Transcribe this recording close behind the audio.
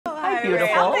Hi,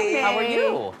 beautiful. How are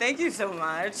you? Thank you so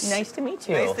much. Nice to meet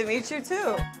you. Nice to meet you,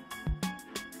 too.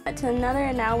 To another,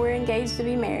 and now we're engaged to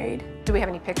be married. Do we have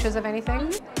any pictures of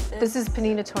anything? This is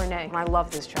Panina Tournay. I love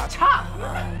this job.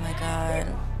 Oh my God.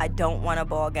 I don't want a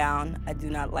ball gown. I do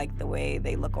not like the way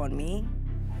they look on me.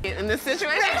 In this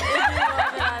situation?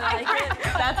 I like it.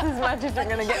 That's as much as you're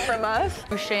gonna get from us.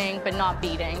 Pushing, but not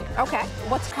beating. Okay.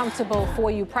 What's comfortable for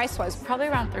you price-wise? Probably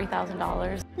around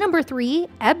 $3,000. Number 3,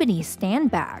 Ebony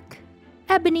Standback.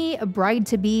 Ebony, a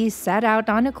bride-to-be, set out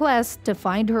on a quest to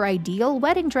find her ideal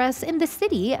wedding dress in the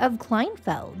city of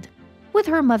Kleinfeld. With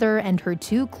her mother and her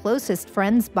 2 closest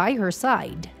friends by her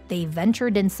side, they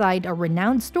ventured inside a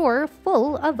renowned store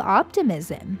full of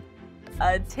optimism.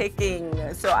 Ticking.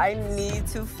 So I need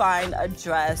to find a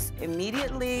dress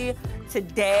immediately.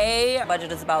 Today,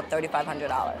 budget is about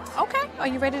 $3,500. Okay. Are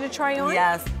you ready to try on?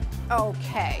 Yes.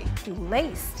 Okay. Do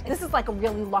lace. This is like a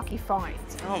really lucky find.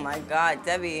 Oh my God,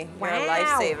 Debbie, you're a Wow.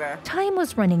 lifesaver. Time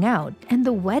was running out, and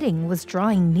the wedding was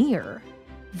drawing near.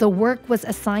 The work was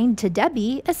assigned to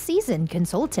Debbie, a seasoned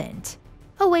consultant.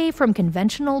 Away from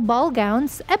conventional ball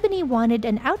gowns, Ebony wanted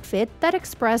an outfit that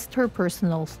expressed her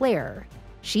personal flair.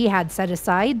 She had set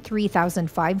aside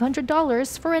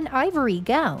 $3,500 for an ivory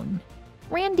gown.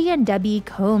 Randy and Debbie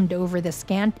combed over the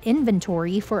scant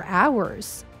inventory for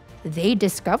hours. They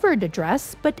discovered a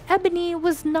dress, but Ebony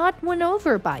was not won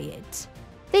over by it.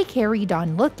 They carried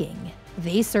on looking.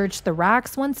 They searched the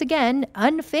racks once again,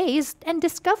 unfazed, and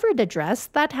discovered a dress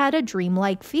that had a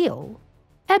dreamlike feel.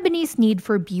 Ebony's need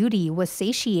for beauty was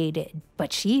satiated,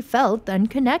 but she felt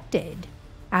unconnected.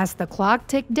 As the clock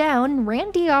ticked down,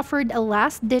 Randy offered a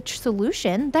last-ditch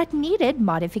solution that needed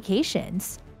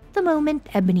modifications. The moment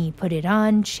Ebony put it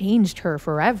on changed her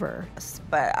forever.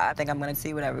 But I think I'm gonna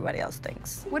see what everybody else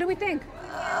thinks. What do we think?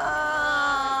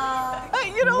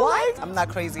 You know what? I'm not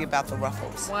crazy about the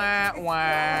ruffles. Wah,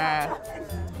 wah.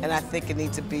 And I think it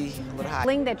needs to be a little high.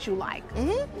 Bling that you like.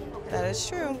 That is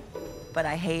true. But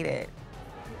I hate it.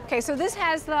 Okay, so this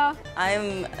has the...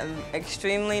 I'm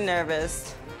extremely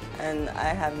nervous, and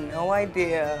I have no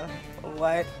idea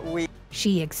what we...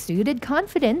 She exuded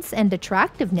confidence and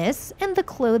attractiveness, and the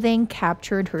clothing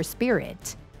captured her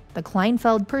spirit. The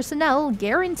Kleinfeld personnel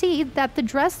guaranteed that the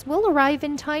dress will arrive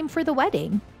in time for the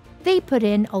wedding. They put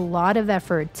in a lot of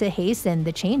effort to hasten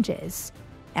the changes.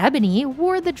 Ebony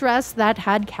wore the dress that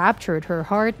had captured her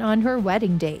heart on her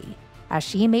wedding day. As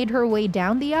she made her way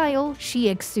down the aisle, she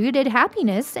exuded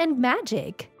happiness and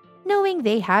magic. Knowing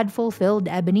they had fulfilled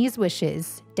Ebony's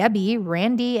wishes, Debbie,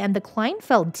 Randy, and the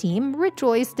Kleinfeld team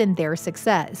rejoiced in their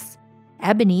success.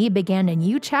 Ebony began a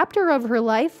new chapter of her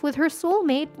life with her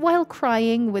soulmate while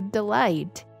crying with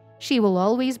delight. She will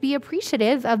always be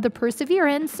appreciative of the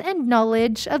perseverance and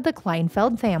knowledge of the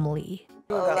Kleinfeld family.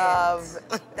 Love.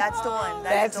 That's the one.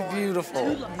 That's the one.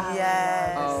 beautiful.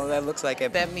 Yes. Oh, that looks like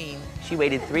it. That mean. She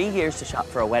waited 3 years to shop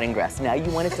for a wedding dress. Now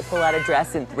you wanted to pull out a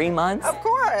dress in 3 months? Of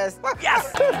course.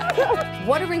 Yes!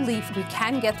 What a relief we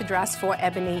can get the dress for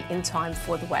Ebony in time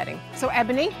for the wedding. So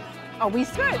Ebony, are we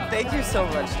good? Thank you so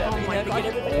much, Debbie. Oh my God.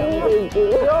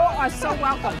 You are so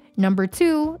welcome. Number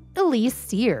 2, Elise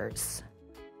Sears.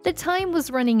 The time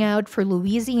was running out for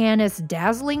Louisiana's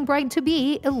dazzling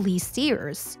bride-to-be, Elise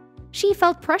Sears. She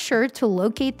felt pressure to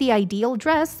locate the ideal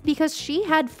dress because she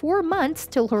had 4 months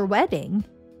till her wedding.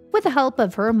 With the help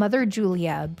of her mother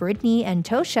Julia, Brittany, and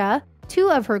Tosha,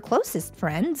 2 of her closest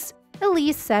friends,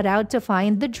 Elise set out to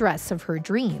find the dress of her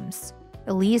dreams.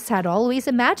 Elise had always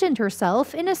imagined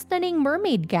herself in a stunning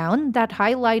mermaid gown that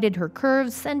highlighted her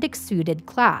curves and exuded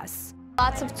class.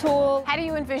 Lots of tulle, How do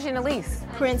you envision Elise?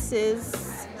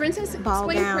 princes, Princess? Ball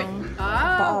Explain gown. print.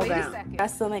 Oh, ball wait a gown. second.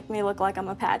 Dress will make me look like I'm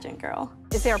a pageant girl.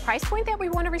 Is there a price point that we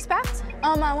want to respect?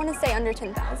 I want to say under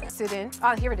 10,000. Sit in.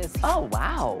 Oh, here it is. Oh,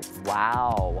 wow.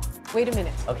 Wow. Wait a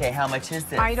minute. Okay, how much is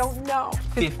this? I don't know.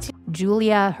 15.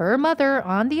 Julia, her mother,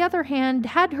 on the other hand,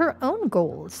 had her own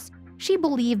goals. She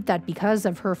believed that because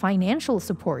of her financial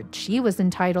support, she was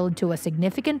entitled to a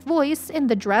significant voice in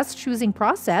the dress-choosing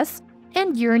process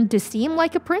and yearned to seem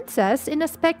like a princess in a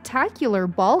spectacular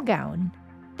ball gown.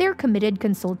 Their committed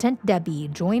consultant Debbie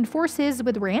joined forces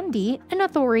with Randy, an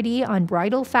authority on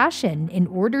bridal fashion, in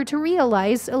order to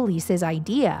realize Elise's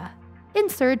idea. In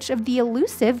search of the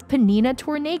elusive Panina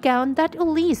Tournay gown that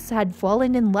Elise had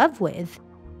fallen in love with,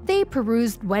 they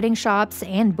perused wedding shops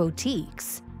and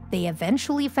boutiques. They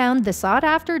eventually found the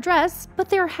sought-after dress, but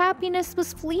their happiness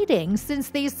was fleeting since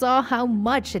they saw how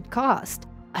much it cost.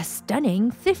 A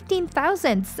stunning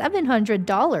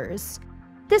 $15,700.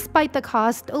 Despite the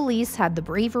cost, Elise had the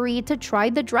bravery to try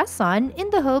the dress on in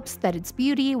the hopes that its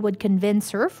beauty would convince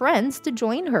her friends to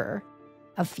join her.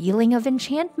 A feeling of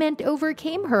enchantment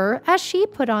overcame her as she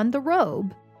put on the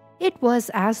robe. It was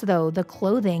as though the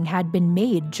clothing had been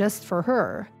made just for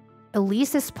her.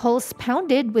 Elise's pulse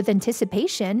pounded with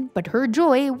anticipation, but her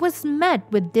joy was met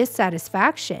with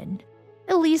dissatisfaction.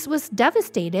 Elise was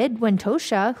devastated when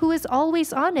Tosha, who is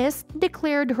always honest,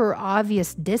 declared her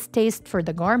obvious distaste for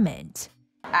the garment.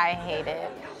 I hate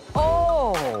it.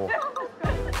 Oh!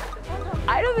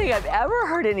 I don't think I've ever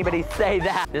heard anybody say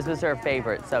that. This was her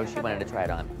favorite, so she wanted to try it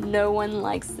on. No one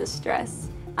likes this dress.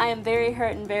 I am very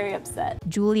hurt and very upset.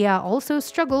 Julia also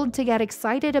struggled to get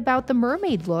excited about the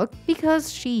mermaid look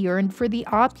because she yearned for the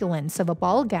opulence of a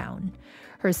ball gown.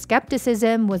 Her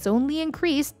skepticism was only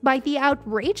increased by the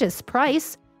outrageous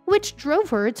price, which drove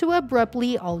her to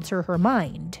abruptly alter her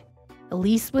mind.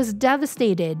 Elise was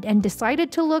devastated and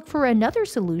decided to look for another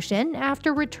solution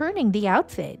after returning the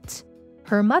outfit.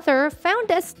 Her mother found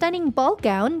a stunning ball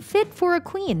gown fit for a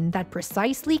queen that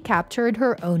precisely captured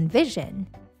her own vision.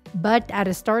 But at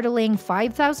a startling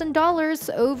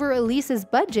 $5,000 over Elise's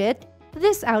budget,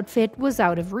 this outfit was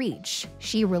out of reach.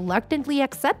 She reluctantly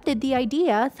accepted the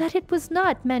idea that it was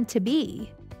not meant to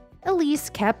be. Elise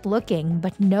kept looking,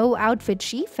 but no outfit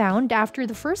she found after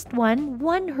the first one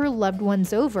won her loved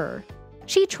ones over.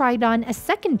 She tried on a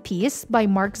second piece by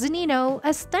Mark Zanino,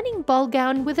 a stunning ball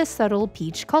gown with a subtle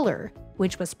peach color,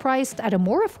 which was priced at a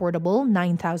more affordable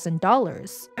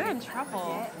 $9,000. You're in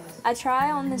trouble. I try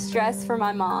on this dress for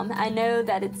my mom. I know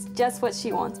that it's just what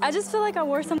she wants. I just feel like I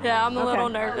wore something. Yeah, I'm a little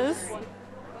nervous.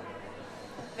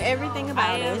 Everything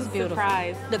about it is beautiful.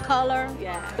 Surprised. The color,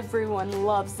 Yeah, everyone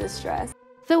loves this dress.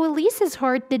 Though Elise's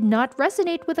heart did not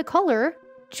resonate with the color,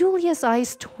 Julia's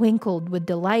eyes twinkled with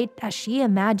delight as she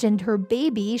imagined her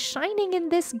baby shining in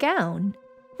this gown.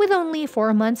 With only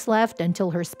 4 months left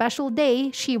until her special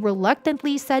day, she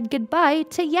reluctantly said goodbye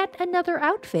to yet another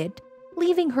outfit,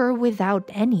 leaving her without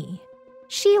any.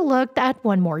 She looked at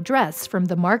one more dress from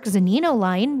the Mark Zanino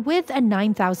line with a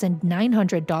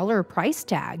 $9,900 price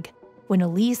tag. When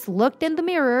Elise looked in the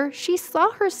mirror, she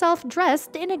saw herself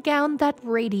dressed in a gown that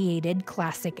radiated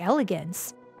classic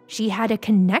elegance. She had a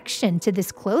connection to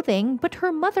this clothing, but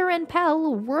her mother and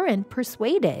pal weren't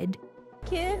persuaded.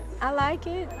 Kid, I like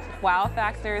it. Wow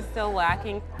factor is still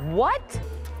lacking. What?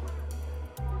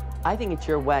 I think it's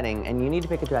your wedding, and you need to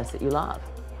pick a dress that you love.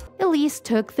 Elise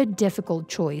took the difficult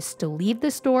choice to leave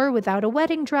the store without a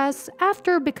wedding dress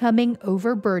after becoming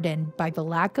overburdened by the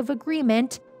lack of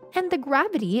agreement and the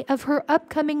gravity of her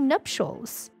upcoming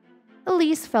nuptials.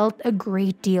 Elise felt a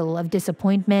great deal of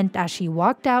disappointment as she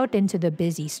walked out into the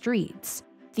busy streets.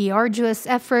 The arduous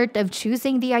effort of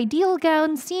choosing the ideal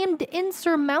gown seemed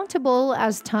insurmountable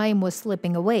as time was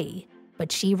slipping away,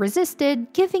 but she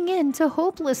resisted giving in to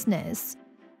hopelessness.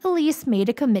 Elise made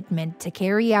a commitment to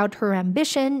carry out her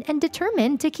ambition and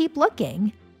determined to keep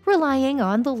looking, relying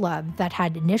on the love that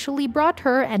had initially brought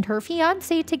her and her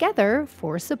fiancé together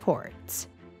for support.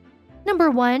 Number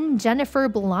 1. Jennifer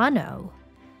Bolano.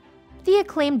 The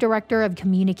acclaimed director of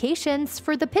communications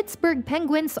for the Pittsburgh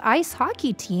Penguins ice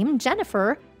hockey team,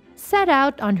 Jennifer, set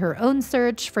out on her own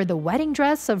search for the wedding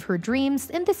dress of her dreams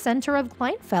in the center of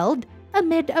Kleinfeld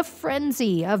amid a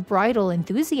frenzy of bridal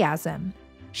enthusiasm.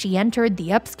 She entered the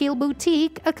upscale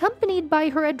boutique accompanied by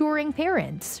her adoring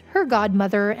parents, her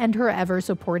godmother, and her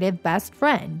ever-supportive best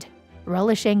friend,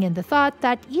 relishing in the thought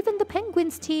that even the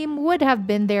Penguins team would have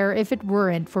been there if it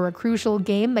weren't for a crucial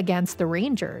game against the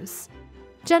Rangers.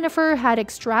 Jennifer had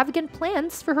extravagant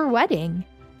plans for her wedding.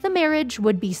 The marriage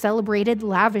would be celebrated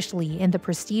lavishly in the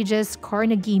prestigious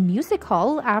Carnegie Music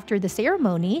Hall after the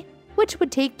ceremony, which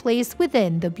would take place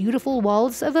within the beautiful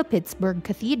walls of a Pittsburgh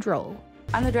cathedral.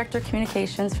 I'm the director of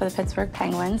communications for the Pittsburgh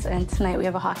Penguins, and tonight we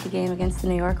have a hockey game against the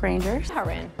New York Rangers.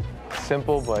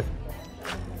 Simple, but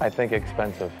I think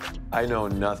expensive. I know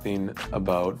nothing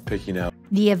about picking out.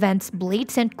 The event's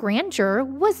blatant grandeur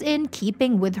was in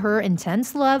keeping with her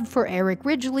intense love for Eric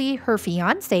Ridgely, her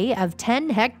fiancé of 10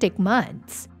 hectic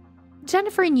months.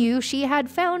 Jennifer knew she had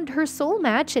found her soul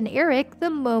match in Eric the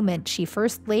moment she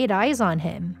first laid eyes on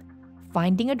him.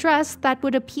 Finding a dress that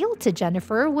would appeal to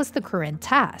Jennifer was the current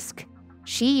task.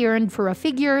 She yearned for a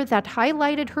figure that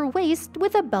highlighted her waist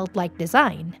with a belt-like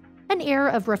design, an air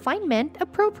of refinement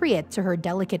appropriate to her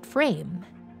delicate frame.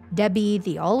 Debbie,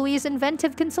 the always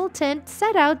inventive consultant,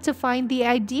 set out to find the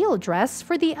ideal dress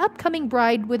for the upcoming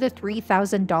bride with a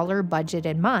 $3,000 budget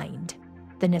in mind.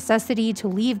 The necessity to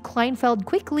leave Kleinfeld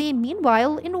quickly,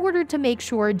 meanwhile, in order to make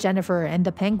sure Jennifer and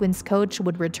the Penguins coach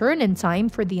would return in time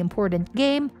for the important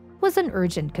game, was an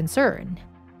urgent concern.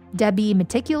 Debbie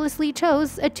meticulously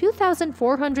chose a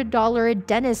 $2,400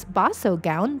 Dennis Basso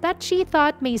gown that she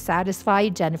thought may satisfy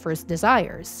Jennifer's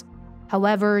desires.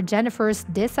 However, Jennifer's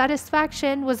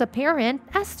dissatisfaction was apparent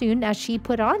as soon as she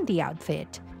put on the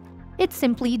outfit. It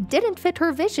simply didn't fit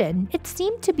her vision. It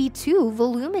seemed to be too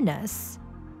voluminous.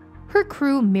 Her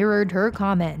crew mirrored her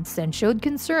comments and showed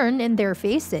concern in their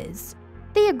faces.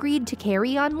 They agreed to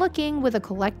carry on looking with a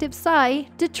collective sigh,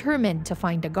 determined to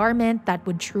find a garment that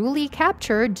would truly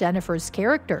capture Jennifer's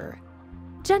character.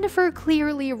 Jennifer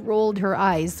clearly rolled her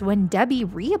eyes when Debbie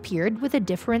reappeared with a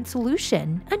different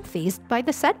solution, unfazed by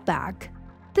the setback.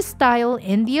 The style,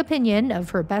 in the opinion of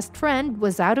her best friend,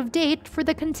 was out of date for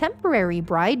the contemporary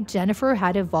bride Jennifer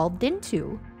had evolved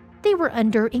into. They were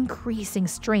under increasing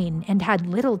strain and had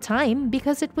little time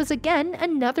because it was again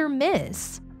another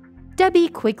miss. Debbie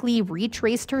quickly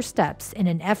retraced her steps in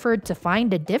an effort to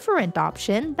find a different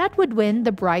option that would win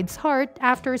the bride's heart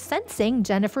after sensing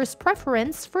Jennifer's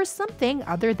preference for something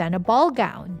other than a ball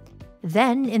gown.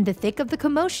 Then, in the thick of the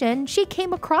commotion, she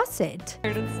came across it.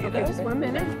 Okay, just 1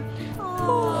 minute. You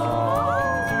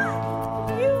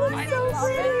look so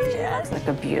pretty. It's like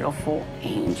a beautiful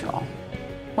angel.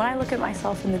 When I look at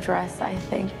myself in the dress, I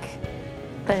think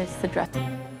that it's the dress.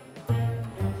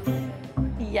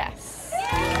 Yes.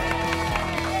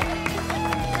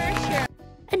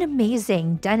 An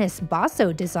amazing Dennis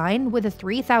Basso design with a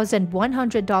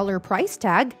 $3,100 price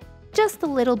tag, just a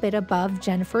little bit above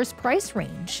Jennifer's price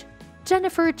range.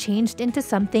 Jennifer changed into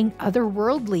something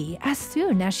otherworldly as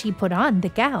soon as she put on the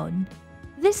gown.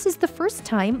 "This is the first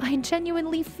time I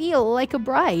genuinely feel like a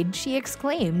bride," she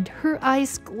exclaimed, her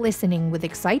eyes glistening with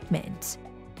excitement.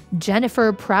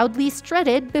 Jennifer proudly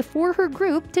strutted before her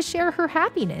group to share her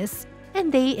happiness,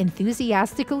 and they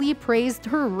enthusiastically praised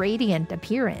her radiant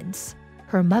appearance.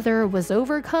 Her mother was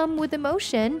overcome with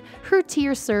emotion. Her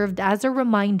tears served as a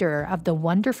reminder of the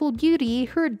wonderful beauty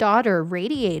her daughter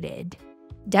radiated.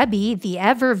 Debbie, the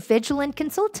ever-vigilant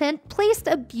consultant, placed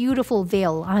a beautiful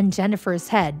veil on Jennifer's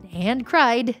head and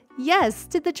cried yes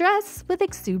to the dress with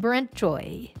exuberant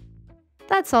joy.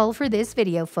 That's all for this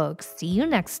video, folks. See you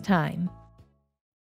next time.